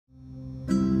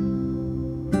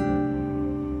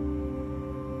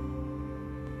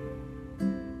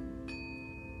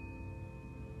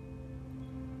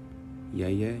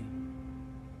Yay.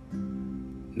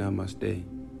 Namaste.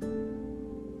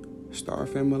 Star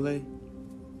family.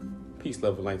 Peace,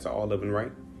 love, and light to all living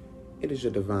right. It is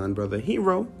your divine brother,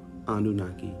 Hero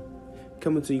Anunnaki,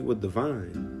 coming to you with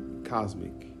divine,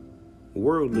 cosmic,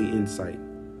 worldly insight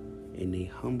and a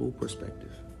humble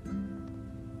perspective.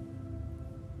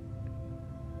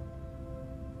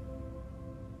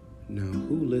 Now,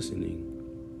 who listening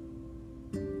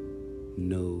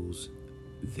knows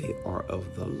they are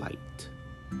of the light?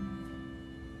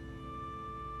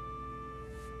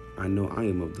 I know I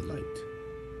am of the light.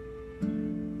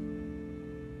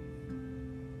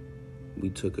 We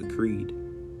took a creed.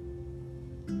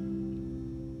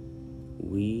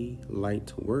 We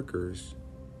light workers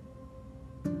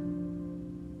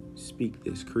speak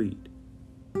this creed.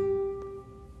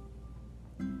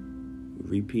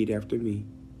 Repeat after me.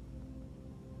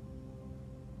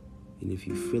 And if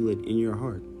you feel it in your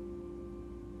heart,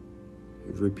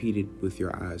 repeat it with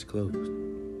your eyes closed,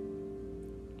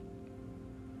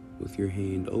 with your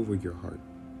hand over your heart,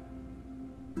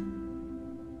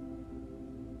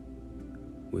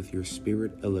 with your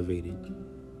spirit elevated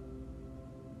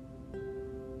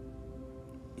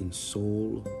and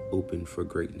soul open for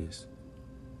greatness.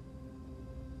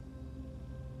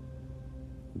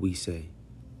 We say,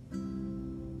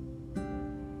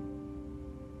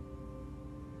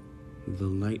 the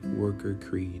Light Worker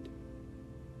Creed.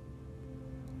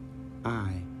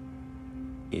 I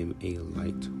am a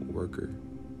light worker.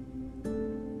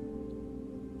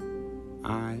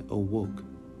 I awoke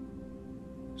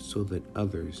so that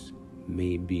others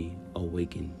may be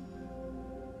awakened.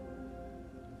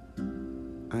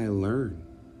 I learn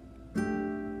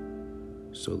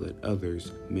so that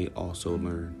others may also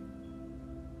learn.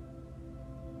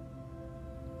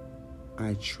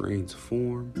 I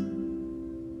transform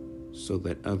so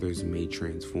that others may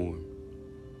transform.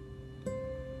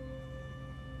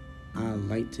 I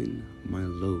lighten my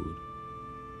load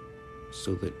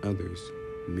so that others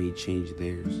may change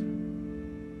theirs.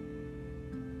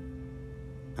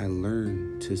 I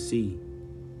learn to see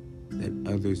that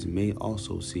others may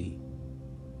also see.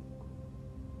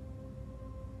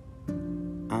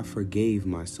 I forgave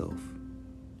myself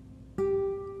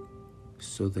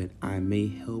so that I may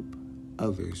help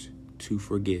others to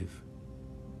forgive.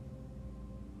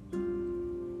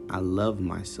 I love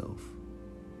myself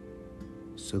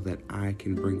so that I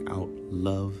can bring out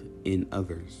love in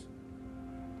others.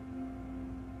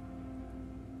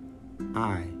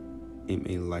 I am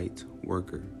a light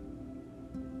worker.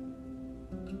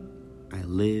 I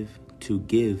live to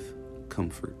give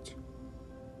comfort.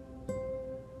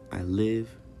 I live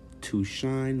to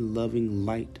shine loving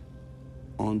light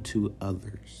onto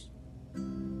others.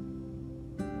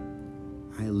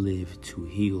 I live to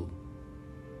heal.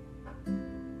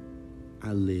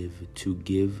 I live to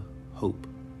give hope.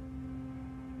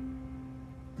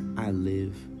 I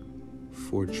live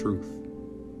for truth.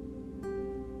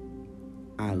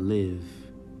 I live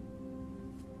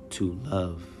to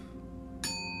love.